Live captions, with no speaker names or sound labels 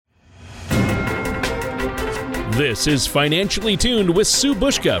This is Financially Tuned with Sue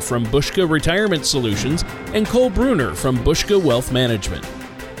Bushka from Bushka Retirement Solutions and Cole Bruner from Bushka Wealth Management.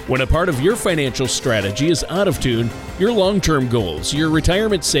 When a part of your financial strategy is out of tune, your long-term goals, your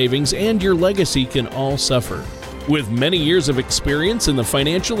retirement savings, and your legacy can all suffer. With many years of experience in the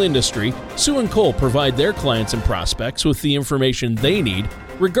financial industry, Sue and Cole provide their clients and prospects with the information they need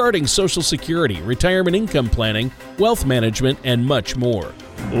regarding Social Security, retirement income planning, wealth management, and much more.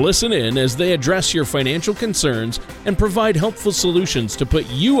 Listen in as they address your financial concerns and provide helpful solutions to put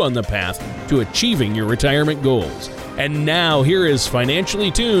you on the path to achieving your retirement goals. And now, here is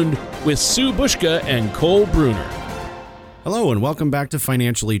Financially Tuned with Sue Bushka and Cole Bruner. Hello and welcome back to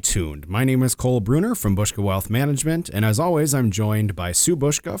Financially Tuned. My name is Cole Bruner from Bushka Wealth Management, and as always, I'm joined by Sue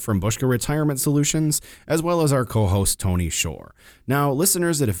Bushka from Bushka Retirement Solutions, as well as our co-host Tony Shore. Now,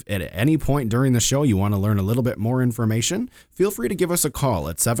 listeners, if at any point during the show you want to learn a little bit more information, feel free to give us a call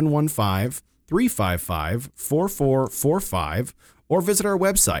at 715-355-4445, or visit our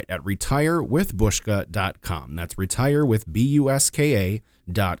website at retirewithbushka.com. That's retirewithbuska.com.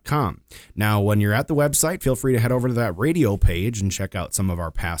 Now, when you're at the website, feel free to head over to that radio page and check out some of our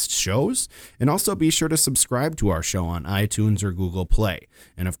past shows. And also be sure to subscribe to our show on iTunes or Google Play.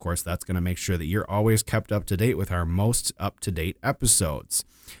 And of course, that's going to make sure that you're always kept up to date with our most up-to-date episodes.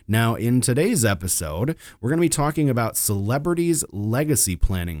 Now, in today's episode, we're going to be talking about celebrities' legacy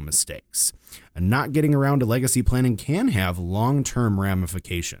planning mistakes. And not getting around to legacy planning can have long-term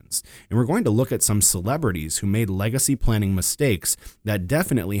ramifications. And we're going to look at some celebrities who made legacy planning mistakes that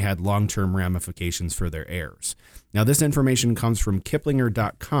definitely had long-term ramifications for their heirs. Now, this information comes from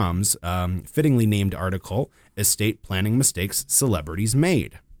Kiplinger.com's fittingly named article, Estate Planning Mistakes Celebrities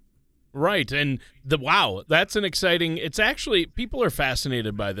Made. Right, and wow, that's an exciting, it's actually, people are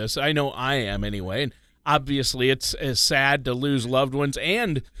fascinated by this. I know I am anyway, and obviously it's sad to lose loved ones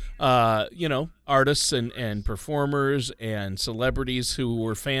and, artists and performers and celebrities who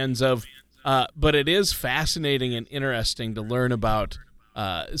were fans of, but it is fascinating and interesting to learn about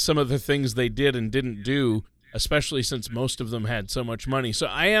some of the things they did and didn't do, especially since most of them had so much money. So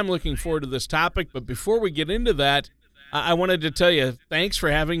I am looking forward to this topic, but before we get into that, I wanted to tell you, thanks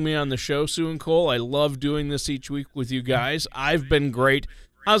for having me on the show, Sue and Cole. I love doing this each week with you guys. I've been great.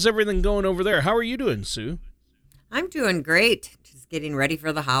 How's everything going over there? How are you doing, Sue? I'm doing great. Just getting ready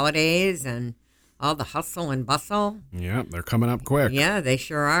for the holidays and all the hustle and bustle. Yeah, they're coming up quick. Yeah, they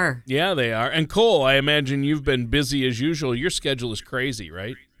sure are. Yeah, they are. And Cole, I imagine you've been busy as usual. Your schedule is crazy,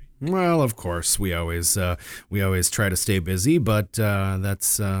 right? Well, of course, we always try to stay busy, but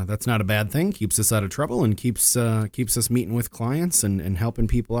that's not a bad thing. Keeps us out of trouble and keeps us meeting with clients and helping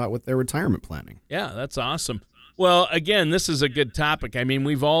people out with their retirement planning. Yeah, that's awesome. Well, again, this is a good topic. I mean,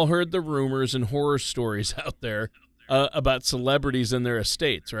 we've all heard the rumors and horror stories out there about celebrities and their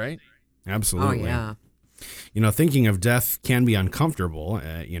estates, right? Absolutely. Oh, yeah. Thinking of death can be uncomfortable.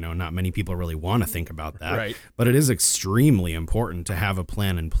 Not many people really want to think about that. Right. But it is extremely important to have a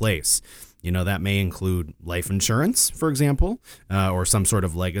plan in place. That may include life insurance, for example, or some sort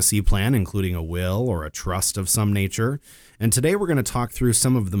of legacy plan, including a will or a trust of some nature. And today we're going to talk through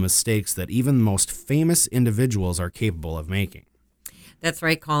some of the mistakes that even the most famous individuals are capable of making. That's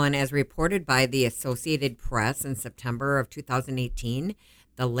right, Colin. As reported by the Associated Press in September of 2018,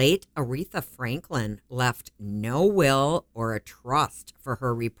 the late Aretha Franklin left no will or a trust for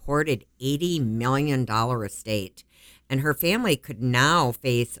her reported $80 million estate. And her family could now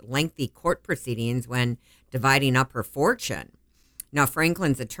face lengthy court proceedings when dividing up her fortune. Now,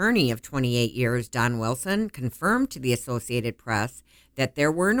 Franklin's attorney of 28 years, Don Wilson, confirmed to the Associated Press that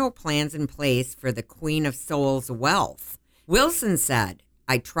there were no plans in place for the Queen of Soul's wealth. Wilson said,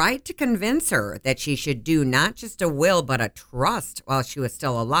 "I tried to convince her that she should do not just a will but a trust while she was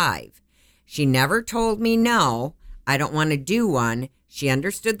still alive. She never told me no, I don't want to do one. She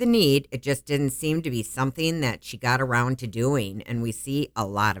understood the need. It just didn't seem to be something that she got around to doing, and we see a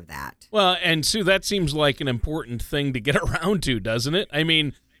lot of that." Well, and Sue, that seems like an important thing to get around to, doesn't it? I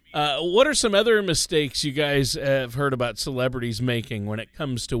mean, what are some other mistakes you guys have heard about celebrities making when it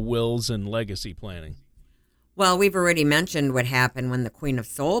comes to wills and legacy planning? Well, we've already mentioned what happened when the Queen of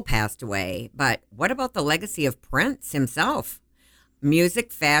Soul passed away, but what about the legacy of Prince himself?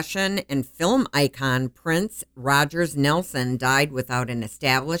 Music, fashion, and film icon Prince Rogers Nelson died without an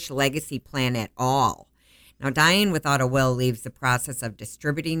established legacy plan at all. Now, dying without a will leaves the process of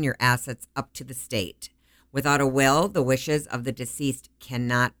distributing your assets up to the state. Without a will, the wishes of the deceased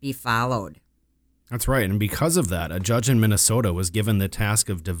cannot be followed. That's right. And because of that, a judge in Minnesota was given the task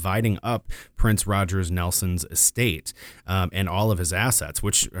of dividing up Prince Rogers Nelson's estate and all of his assets,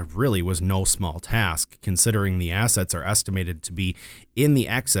 which really was no small task, considering the assets are estimated to be in the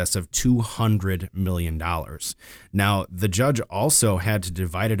excess of $200 million. Now, the judge also had to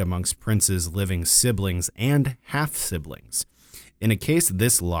divide it amongst Prince's living siblings and half-siblings. In a case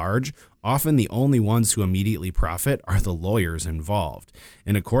this large, often the only ones who immediately profit are the lawyers involved.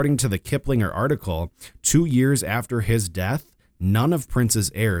 And according to the Kiplinger article, 2 years after his death, none of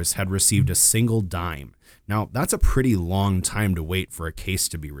Prince's heirs had received a single dime. Now, that's a pretty long time to wait for a case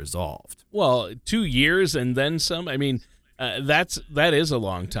to be resolved. Well, 2 years and then some. I mean, that is a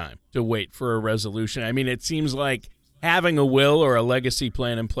long time to wait for a resolution. I mean, it seems like having a will or a legacy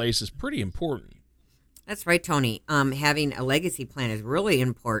plan in place is pretty important. That's right, Tony. Having a legacy plan is really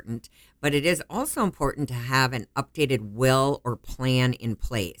important, but it is also important to have an updated will or plan in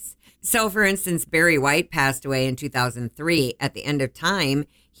place. So, for instance, Barry White passed away in 2003. At the end of time,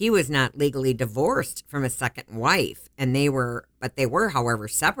 he was not legally divorced from a second wife, and they were, however,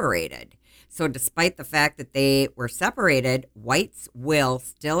 separated. So despite the fact that they were separated, White's will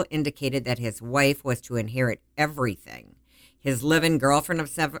still indicated that his wife was to inherit everything. His live-in girlfriend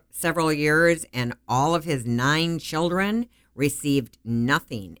of several years and all of his 9 children received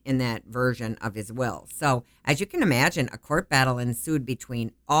nothing in that version of his will. So, as you can imagine, a court battle ensued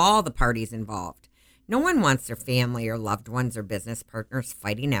between all the parties involved. No one wants their family or loved ones or business partners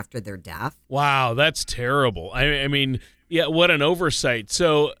fighting after their death. Wow, that's terrible. I mean, yeah, what an oversight.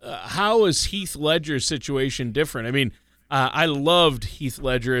 So how is Heath Ledger's situation different? I mean, I loved Heath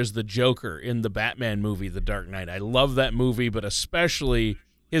Ledger as the Joker in the Batman movie, The Dark Knight. I love that movie, but especially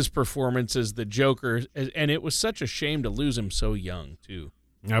his performance as the Joker. And it was such a shame to lose him so young, too.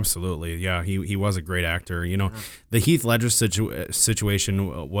 Absolutely. Yeah, he was a great actor. You know, the Heath Ledger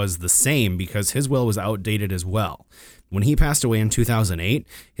situation was the same because his will was outdated as well. When he passed away in 2008,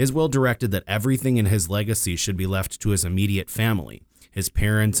 his will directed that everything in his legacy should be left to his immediate family. His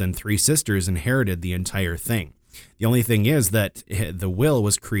parents and 3 sisters inherited the entire thing. The only thing is that the will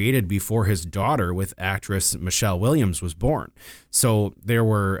was created before his daughter with actress Michelle Williams was born. So they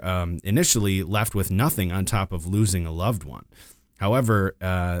were initially left with nothing on top of losing a loved one. However,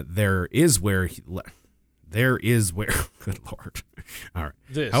 there is where, good Lord. All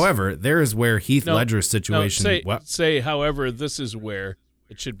right. However, there is where Heath Ledger's situation. Say, however, this is where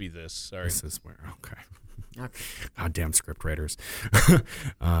it should be this. Sorry. This is where. Okay. Goddamn script writers.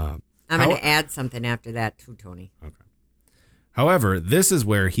 I'm going to add something after that too, Tony. Okay. However, this is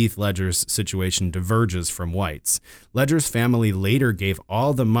where Heath Ledger's situation diverges from White's. Ledger's family later gave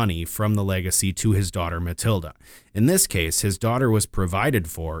all the money from the legacy to his daughter Matilda. In this case, his daughter was provided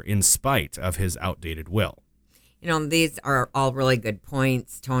for in spite of his outdated will. You know, these are all really good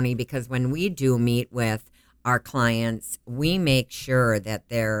points, Tony, because when we do meet with our clients, we make sure that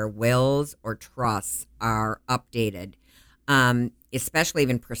their wills or trusts are updated. Especially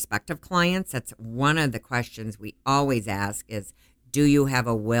even prospective clients, that's one of the questions we always ask is, do you have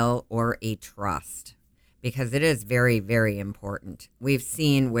a will or a trust? Because it is very, very important. We've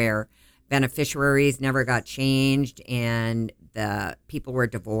seen where beneficiaries never got changed and the people were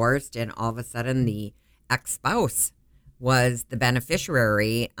divorced and all of a sudden the ex-spouse was the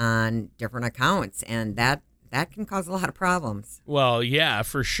beneficiary on different accounts. And that can cause a lot of problems. Well, yeah,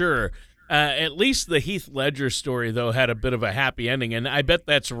 for sure. At least the Heath Ledger story, though, had a bit of a happy ending, and I bet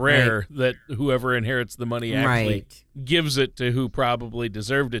that's rare that whoever inherits the money actually gives it to who probably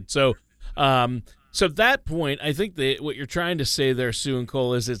deserved it. So at that point, I think that what you're trying to say there, Sue and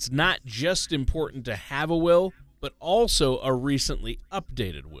Cole, is it's not just important to have a will, but also a recently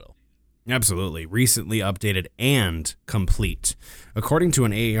updated will. Absolutely. Recently updated and complete. According to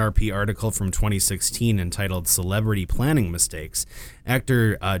an AARP article from 2016 entitled Celebrity Planning Mistakes,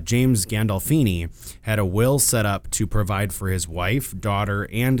 actor James Gandolfini had a will set up to provide for his wife, daughter,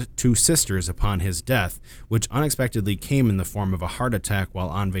 and 2 sisters upon his death, which unexpectedly came in the form of a heart attack while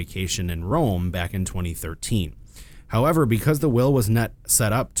on vacation in Rome back in 2013. However, because the will was not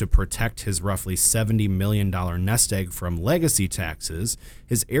set up to protect his roughly $70 million nest egg from legacy taxes,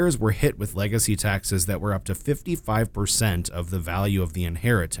 his heirs were hit with legacy taxes that were up to 55% of the value of the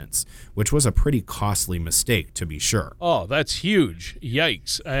inheritance, which was a pretty costly mistake, to be sure. Oh, that's huge.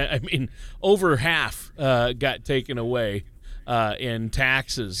 Yikes. I mean, over half got taken away in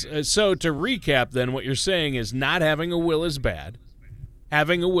taxes. So to recap, then, what you're saying is not having a will is bad.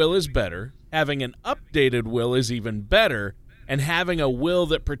 Having a will is better. Having an updated will is even better, and having a will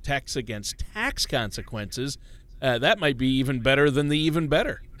that protects against tax consequences, that might be even better than the even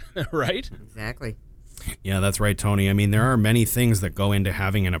better, right? Exactly. Yeah, that's right, Tony. I mean, there are many things that go into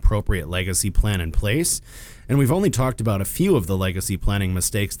having an appropriate legacy plan in place, and we've only talked about a few of the legacy planning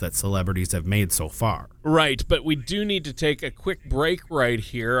mistakes that celebrities have made so far. Right, but we do need to take a quick break right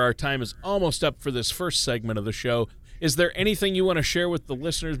here. Our time is almost up for this first segment of the show. Is there anything you want to share with the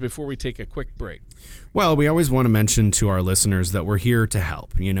listeners before we take a quick break? Well, we always want to mention to our listeners that we're here to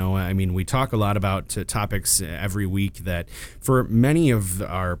help. You know, I mean, we talk a lot about topics every week that for many of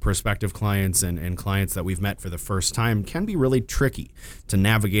our prospective clients and clients that we've met for the first time can be really tricky to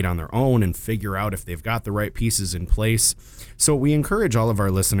navigate on their own and figure out if they've got the right pieces in place. So we encourage all of our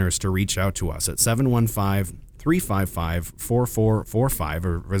listeners to reach out to us at 715-355-4445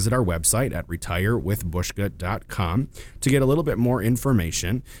 or visit our website at retirewithbushka.com to get a little bit more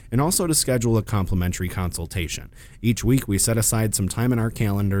information and also to schedule a complimentary consultation. Each week we set aside some time in our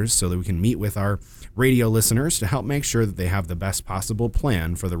calendars so that we can meet with our radio listeners to help make sure that they have the best possible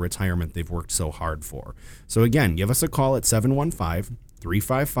plan for the retirement they've worked so hard for. So again, give us a call at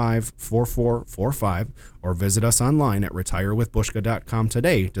 715-355-4445 or visit us online at retirewithbushka.com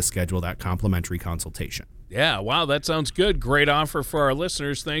today to schedule that complimentary consultation. Yeah, wow, that sounds good. Great offer for our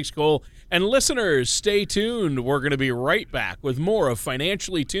listeners. Thanks, Cole. And listeners, stay tuned. We're going to be right back with more of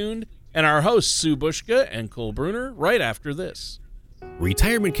Financially Tuned and our hosts, Sue Bushka and Cole Bruner, right after this.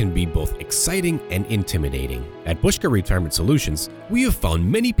 Retirement can be both exciting and intimidating. At Bushka Retirement Solutions, we have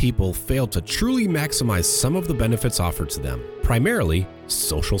found many people fail to truly maximize some of the benefits offered to them, primarily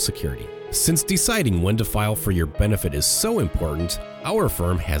Social Security. Since deciding when to file for your benefit is so important, our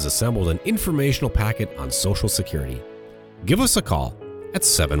firm has assembled an informational packet on Social Security. Give us a call at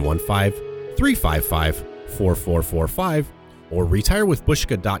 715-355-4445 or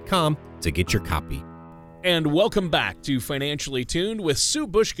retirewithbushka.com to get your copy. And welcome back to Financially Tuned with Sue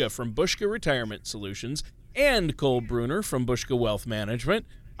Bushka from Bushka Retirement Solutions and Cole Bruner from Bushka Wealth Management.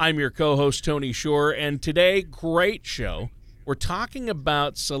 I'm your co-host, Tony Shore, and today, great show. We're talking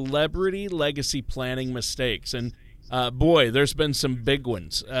about celebrity legacy planning mistakes. And boy, there's been some big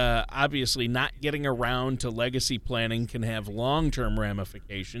ones. Obviously, not getting around to legacy planning can have long-term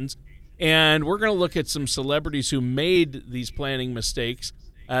ramifications. And we're going to look at some celebrities who made these planning mistakes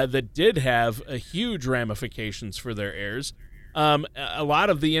that did have huge ramifications for their heirs. A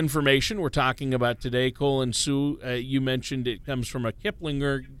lot of the information we're talking about today, Cole and Sue, you mentioned it comes from a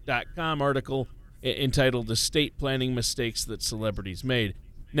Kiplinger.com article entitled Estate Planning Mistakes That Celebrities Made.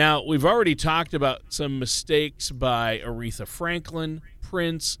 Now, we've already talked about some mistakes by Aretha Franklin,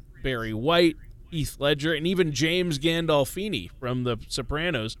 Prince, Barry White, Heath Ledger, and even James Gandolfini from The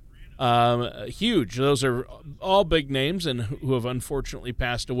Sopranos. Huge. Those are all big names and who have unfortunately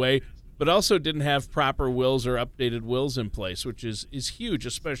passed away, but also didn't have proper wills or updated wills in place, which is huge,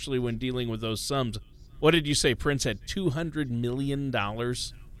 especially when dealing with those sums. What did you say? Prince had $200 million?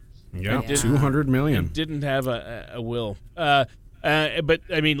 Yeah, $200 million. Didn't have a will. But,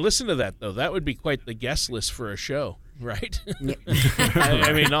 I mean, listen to that, though. That would be quite the guest list for a show, right? Yeah.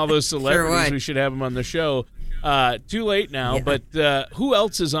 I mean, all those celebrities, we should have them on the show. Too late now, but who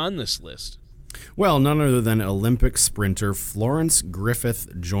else is on this list? Well, none other than Olympic sprinter Florence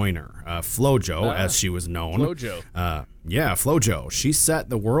Griffith Joyner, FloJo, as she was known. FloJo. FloJo. She set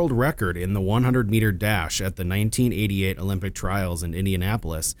the world record in the 100-meter dash at the 1988 Olympic trials in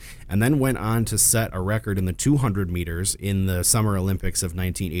Indianapolis, and then went on to set a record in the 200 meters in the Summer Olympics of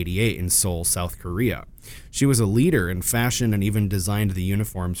 1988 in Seoul, South Korea. She was a leader in fashion and even designed the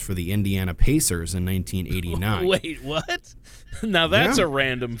uniforms for the Indiana Pacers in 1989. Wait, what? Now that's a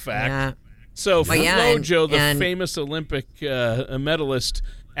random fact. Yeah. So FloJo, the famous Olympic medalist,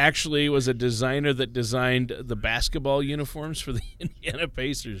 actually was a designer that designed the basketball uniforms for the Indiana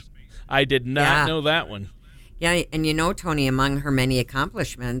Pacers. I did not know that one. Yeah, and you know, Tony, among her many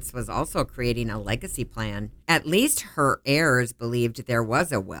accomplishments was also creating a legacy plan. At least her heirs believed there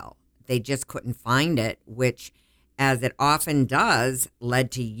was a will. They just couldn't find it, which, as it often does,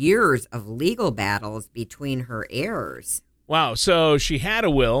 led to years of legal battles between her heirs. Wow, so she had a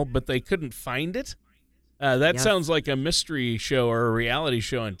will, but they couldn't find it? That sounds like a mystery show or a reality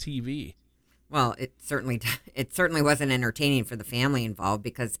show on TV. Well, it certainly wasn't entertaining for the family involved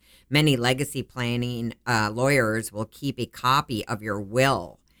because many legacy planning lawyers will keep a copy of your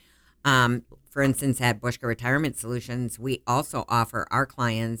will. For instance, at Bushka Retirement Solutions, we also offer our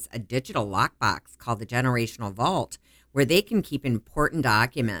clients a digital lockbox called the Generational Vault, where they can keep important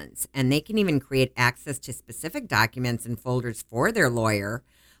documents, and they can even create access to specific documents and folders for their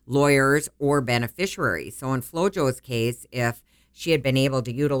lawyers, or beneficiaries. So in FloJo's case, if she had been able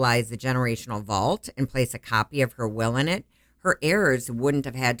to utilize the Generational Vault and place a copy of her will in it, her heirs wouldn't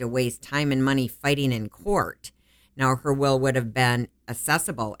have had to waste time and money fighting in court. Now, her will would have been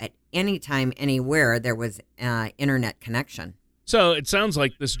accessible at anytime, anywhere there was internet connection. So it sounds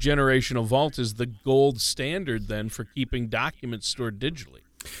like this generational vault is the gold standard then for keeping documents stored digitally.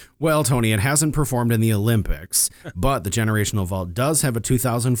 Well, Tony, it hasn't performed in the Olympics, but the Generational Vault does have a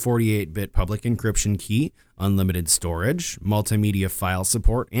 2048-bit public encryption key, unlimited storage, multimedia file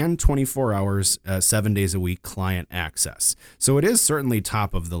support, and 24 hours, 7 days a week client access. So it is certainly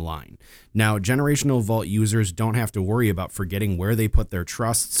top of the line. Now, Generational Vault users don't have to worry about forgetting where they put their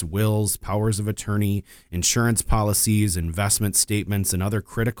trusts, wills, powers of attorney, insurance policies, investment statements, and other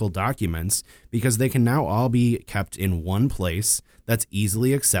critical documents, because they can now all be kept in one place that's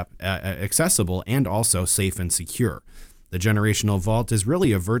easily accessible and also safe and secure. The Generational Vault is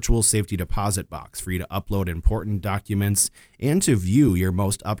really a virtual safety deposit box for you to upload important documents and to view your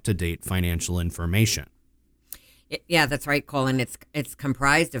most up-to-date financial information. Yeah, that's right, Colin. It's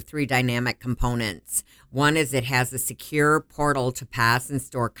comprised of 3 dynamic components. One is it has a secure portal to pass and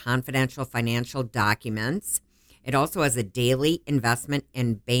store confidential financial documents. It also has a daily investment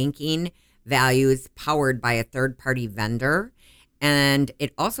and banking values powered by a third-party vendor. And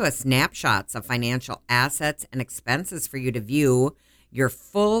it also has snapshots of financial assets and expenses for you to view your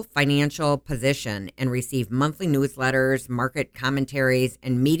full financial position and receive monthly newsletters, market commentaries,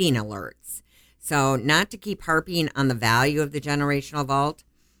 and meeting alerts. So not to keep harping on the value of the Generational Vault,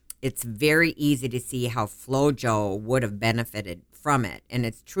 it's very easy to see how FloJo would have benefited from it. And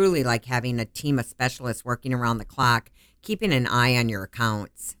it's truly like having a team of specialists working around the clock, keeping an eye on your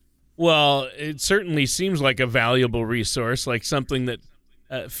accounts. Well, it certainly seems like a valuable resource, like something that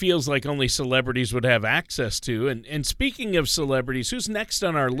feels like only celebrities would have access to. And speaking of celebrities, who's next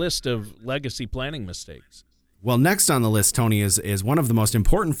on our list of legacy planning mistakes? Well, next on the list, Tony, is one of the most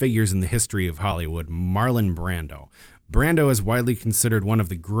important figures in the history of Hollywood, Marlon Brando. Brando is widely considered one of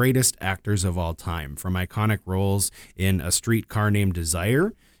the greatest actors of all time, from iconic roles in A Streetcar Named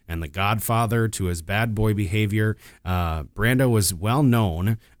Desire and The Godfather to his bad boy behavior. Brando was well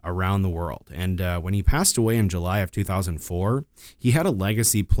known around the world. And when he passed away in July of 2004, he had a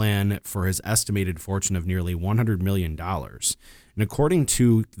legacy plan for his estimated fortune of nearly $100 million. And according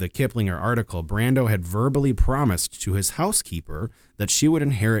to the Kiplinger article, Brando had verbally promised to his housekeeper that she would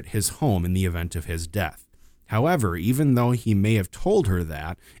inherit his home in the event of his death. However, even though he may have told her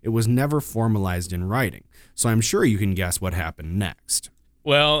that, it was never formalized in writing. So I'm sure you can guess what happened next.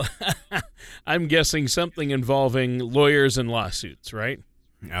 Well, I'm guessing something involving lawyers and lawsuits, right?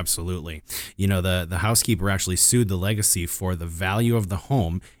 Absolutely. You know, the housekeeper actually sued the legacy for the value of the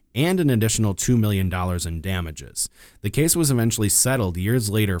home and an additional $2 million in damages. The case was eventually settled years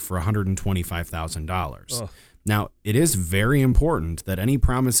later for $125,000. Now, it is very important that any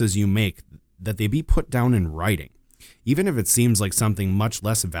promises you make, that they be put down in writing. Even if it seems like something much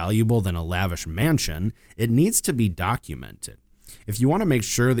less valuable than a lavish mansion, it needs to be documented. If you want to make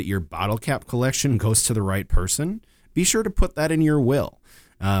sure that your bottle cap collection goes to the right person, be sure to put that in your will.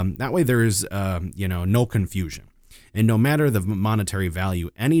 That way there's no confusion. And no matter the monetary value,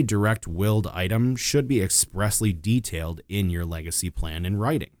 any direct willed item should be expressly detailed in your legacy plan in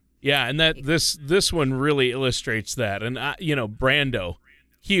writing. Yeah, and that this one really illustrates that. And Brando,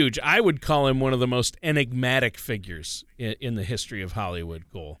 huge. I would call him one of the most enigmatic figures in the history of Hollywood,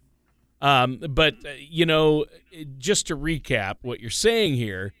 Cole. But just to recap what you're saying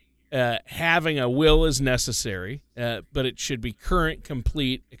here, having a will is necessary, but it should be current,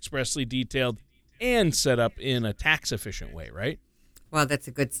 complete, expressly detailed, and set up in a tax-efficient way, right? Well, that's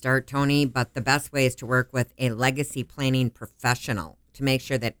a good start, Tony, but the best way is to work with a legacy planning professional to make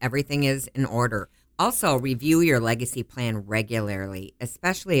sure that everything is in order. Also, review your legacy plan regularly,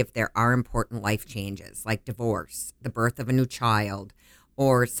 especially if there are important life changes like divorce, the birth of a new child,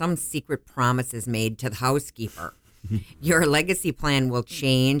 or some secret promises made to the housekeeper. Your legacy plan will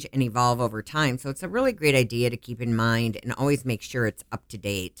change and evolve over time, so it's a really great idea to keep in mind and always make sure it's up to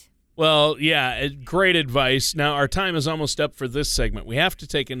date. Well, yeah, great advice. Now, our time is almost up for this segment. We have to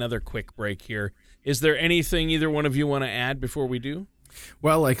take another quick break here. Is there anything either one of you want to add before we do?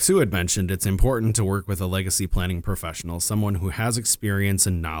 Well, like Sue had mentioned, it's important to work with a legacy planning professional, someone who has experience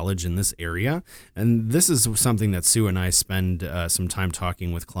and knowledge in this area. And this is something that Sue and I spend some time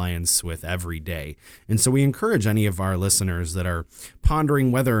talking with clients with every day. And so we encourage any of our listeners that are pondering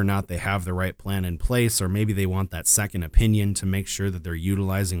whether or not they have the right plan in place, or maybe they want that second opinion to make sure that they're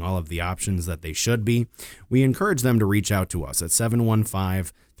utilizing all of the options that they should be. We encourage them to reach out to us at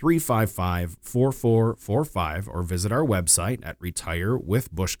 715 888-355-4445 or visit our website at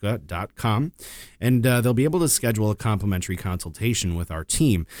retirewithbushka.com, and they'll be able to schedule a complimentary consultation with our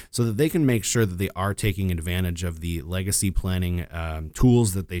team so that they can make sure that they are taking advantage of the legacy planning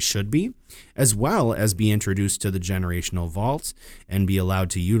tools that they should be, as well as be introduced to the generational vault and be allowed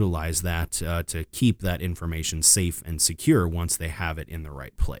to utilize that to keep that information safe and secure once they have it in the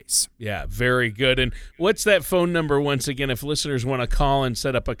right place. Yeah, very good. And what's that phone number once again if listeners want to call and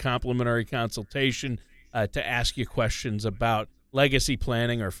set up a complimentary consultation to ask you questions about legacy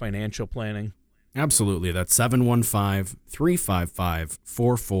planning or financial planning? Absolutely. That's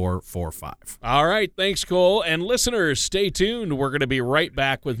 715-355-4445. All right. Thanks, Cole. And listeners, stay tuned. We're going to be right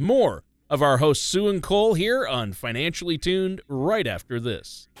back with more of our hosts Sue and Cole here on Financially Tuned right after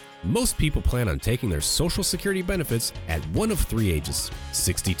this. Most people plan on taking their Social Security benefits at one of three ages,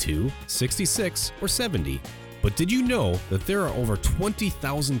 62, 66, or 70. But did you know that there are over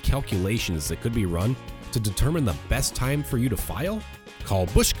 20,000 calculations that could be run to determine the best time for you to file? Call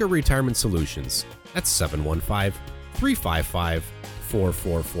Bushka Retirement Solutions at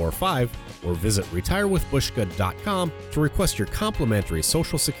 715-355-4445 or visit retirewithbushka.com to request your complimentary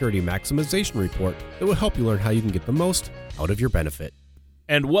Social Security Maximization Report that will help you learn how you can get the most out of your benefit.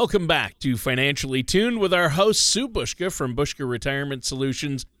 And welcome back to Financially Tuned with our host Sue Bushka from Bushka Retirement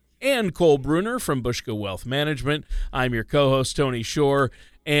Solutions and Cole Bruner from Bushka Wealth Management. I'm your co-host, Tony Shore,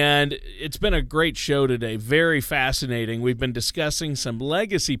 and it's been a great show today. Very fascinating. We've been discussing some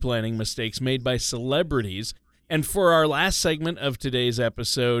legacy planning mistakes made by celebrities. And for our last segment of today's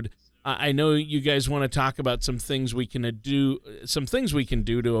episode, I know you guys want to talk about some things we can do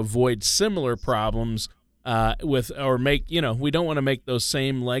to avoid similar problems we don't want to make those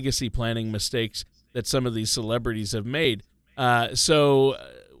same legacy planning mistakes that some of these celebrities have made. So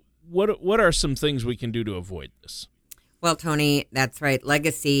what are some things we can do to avoid this? Well, Tony, that's right.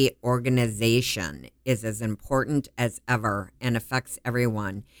 Legacy organization is as important as ever and affects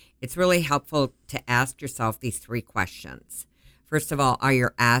everyone. It's really helpful to ask yourself these three questions. First of all, are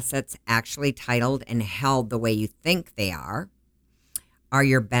your assets actually titled and held the way you think they are? Are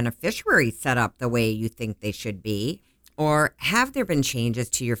your beneficiaries set up the way you think they should be? Or have there been changes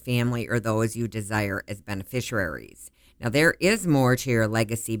to your family or those you desire as beneficiaries? Now, there is more to your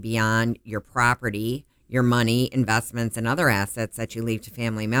legacy beyond your property, your money, investments, and other assets that you leave to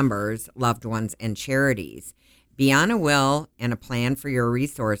family members, loved ones, and charities. Beyond a will and a plan for your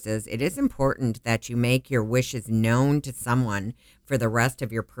resources, it is important that you make your wishes known to someone for the rest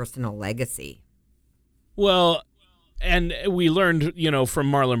of your personal legacy. Well, and we learned, from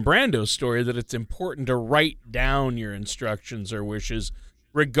Marlon Brando's story that it's important to write down your instructions or wishes,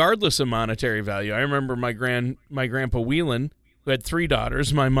 regardless of monetary value. I remember my grandpa Whelan, who had 3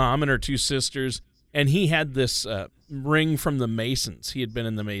 daughters, my mom and her 2 sisters, and he had this ring from the Masons. He had been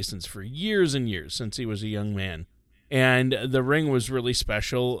in the Masons for years and years since he was a young man. And the ring was really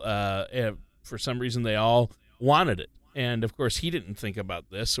special. For some reason, they all wanted it. And, of course, he didn't think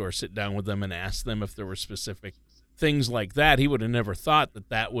about this or sit down with them and ask them if there were specific things like that. He would have never thought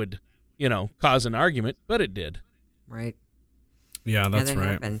that would, cause an argument, but it did. Right. Yeah, that's that right.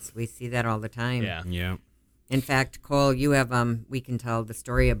 Happens. We see that all the time. Yeah. In fact, Cole, you have we can tell the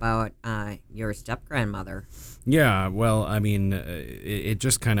story about your step-grandmother. Yeah, well, I mean, it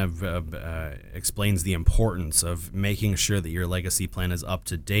just kind of explains the importance of making sure that your legacy plan is up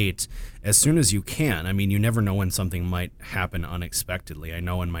to date as soon as you can. I mean, you never know when something might happen unexpectedly. I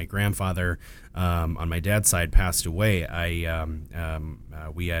know when my grandfather on my dad's side passed away,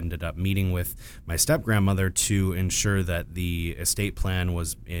 we ended up meeting with my step-grandmother to ensure that the estate plan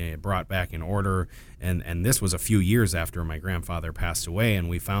was brought back in order. And this was a few years after my grandfather passed away, and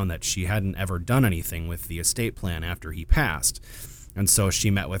we found that she hadn't ever done anything with the estate plan after he passed. And so she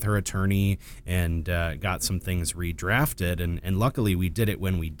met with her attorney and got some things redrafted. And luckily we did it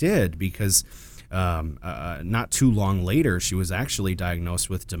when we did, because not too long later, she was actually diagnosed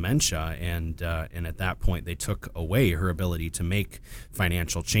with dementia, and at that point, they took away her ability to make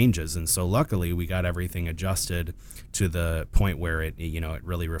financial changes. And so, luckily, we got everything adjusted to the point where it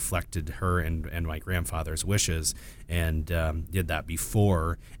really reflected her and my grandfather's wishes, and did that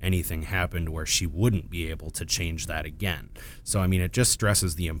before anything happened where she wouldn't be able to change that again. So, I mean, it just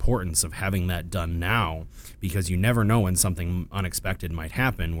stresses the importance of having that done now, because you never know when something unexpected might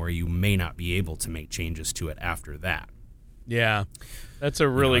happen where you may not be able to make changes to it after that. Yeah, that's a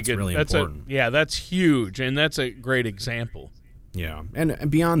really good. Really that's important. that's huge, and that's a great example. Yeah.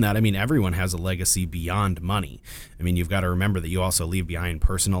 And beyond that, I mean, everyone has a legacy beyond money. I mean, you've got to remember that you also leave behind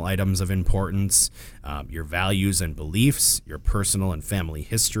personal items of importance, your values and beliefs, your personal and family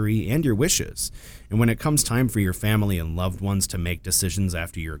history, and your wishes. And when it comes time for your family and loved ones to make decisions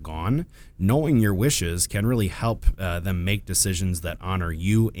after you're gone, knowing your wishes can really help them make decisions that honor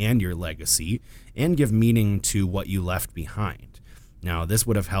you and your legacy and give meaning to what you left behind. Now, this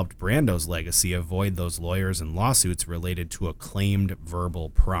would have helped Brando's legacy avoid those lawyers and lawsuits related to a claimed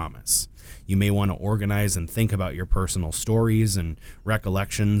verbal promise. You may want to organize and think about your personal stories and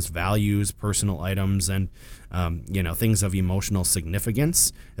recollections, values, personal items, and things of emotional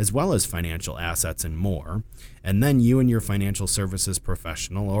significance, as well as financial assets and more. And then you and your financial services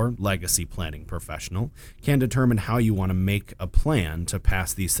professional or legacy planning professional can determine how you want to make a plan to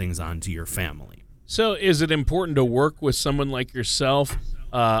pass these things on to your family. So is it important to work with someone like yourself,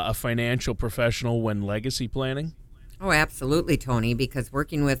 a financial professional, when legacy planning? Oh, absolutely, Tony, because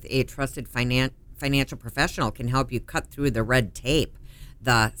working with a trusted financial professional can help you cut through the red tape,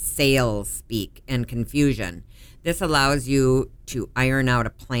 the sales speak, and confusion. This allows you to iron out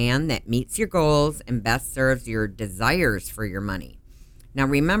a plan that meets your goals and best serves your desires for your money. Now,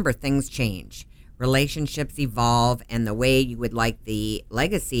 remember, things change. Relationships evolve, and the way you would like the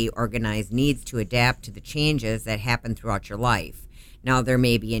legacy organized needs to adapt to the changes that happen throughout your life. Now, there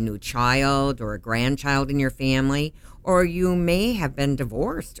may be a new child or a grandchild in your family, or you may have been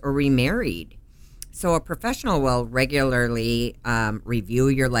divorced or remarried. So a professional will regularly review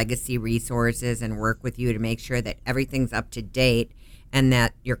your legacy resources and work with you to make sure that everything's up to date and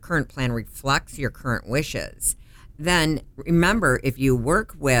that your current plan reflects your current wishes. Then remember, if you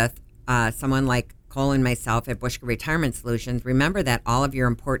work with someone like Cole and myself at Bushka Retirement Solutions, remember that all of your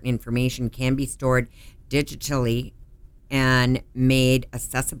important information can be stored digitally and made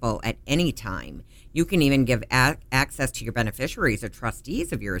accessible at any time. You can even give access to your beneficiaries or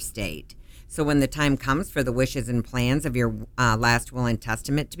trustees of your estate. So when the time comes for the wishes and plans of your last will and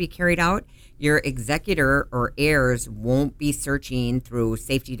testament to be carried out, your executor or heirs won't be searching through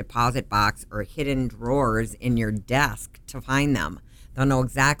safety deposit box or hidden drawers in your desk to find them. They'll know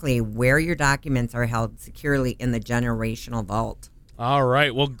exactly where your documents are held securely in the generational vault. All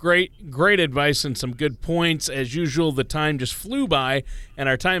right. Well, great advice and some good points. As usual, the time just flew by, and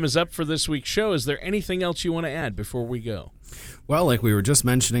our time is up for this week's show. Is there anything else you want to add before we go? Well, like we were just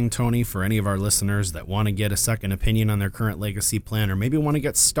mentioning, Tony, for any of our listeners that want to get a second opinion on their current legacy plan or maybe want to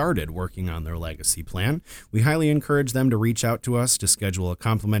get started working on their legacy plan, we highly encourage them to reach out to us to schedule a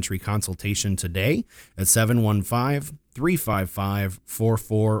complimentary consultation today at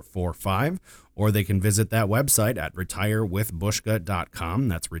 715-355-4445, or they can visit that website at retirewithbushka.com.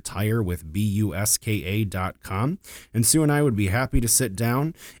 That's retirewithbuska.com. And Sue and I would be happy to sit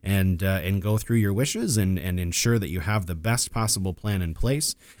down and go through your wishes and ensure that you have the best possible plan in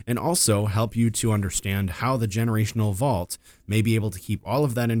place, and also help you to understand how the generational vault may be able to keep all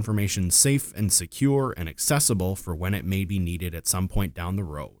of that information safe and secure and accessible for when it may be needed at some point down the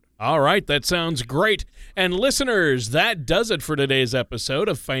road. All right, that sounds great. And listeners, that does it for today's episode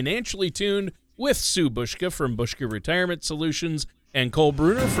of Financially Tuned with Sue Bushka from Bushka Retirement Solutions and Cole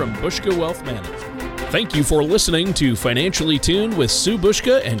Bruner from Bushka Wealth Management. Thank you for listening to Financially Tuned with Sue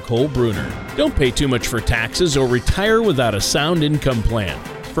Bushka and Cole Bruner. Don't pay too much for taxes or retire without a sound income plan.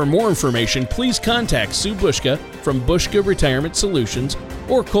 For more information, please contact Sue Bushka from Bushka Retirement Solutions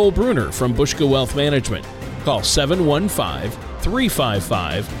or Cole Bruner from Bushka Wealth Management. Call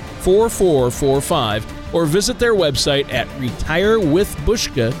 715-355-4445 or visit their website at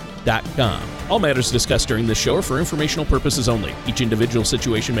retirewithbushka.com. All matters discussed during this show are for informational purposes only. Each individual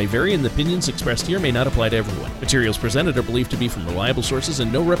situation may vary, and the opinions expressed here may not apply to everyone. Materials presented are believed to be from reliable sources,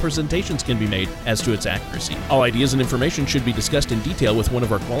 and no representations can be made as to its accuracy. All ideas and information should be discussed in detail with one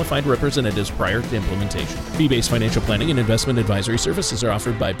of our qualified representatives prior to implementation. Fee-based financial planning and investment advisory services are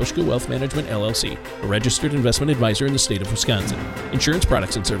offered by Bushka Wealth Management, LLC, a registered investment advisor in the state of Wisconsin. Insurance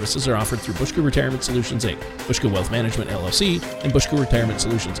products and services are offered through Bushka Retirement Solutions, Inc. Bushka Wealth Management, LLC, and Bushka Retirement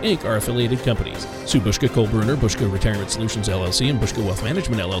Solutions, Inc. are affiliated companies. Sue Bushka, Cole Bruner, Bushka Retirement Solutions, LLC, and Bushka Wealth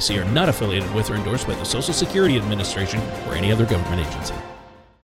Management, LLC are not affiliated with or endorsed by the Social Security Administration or any other government agency.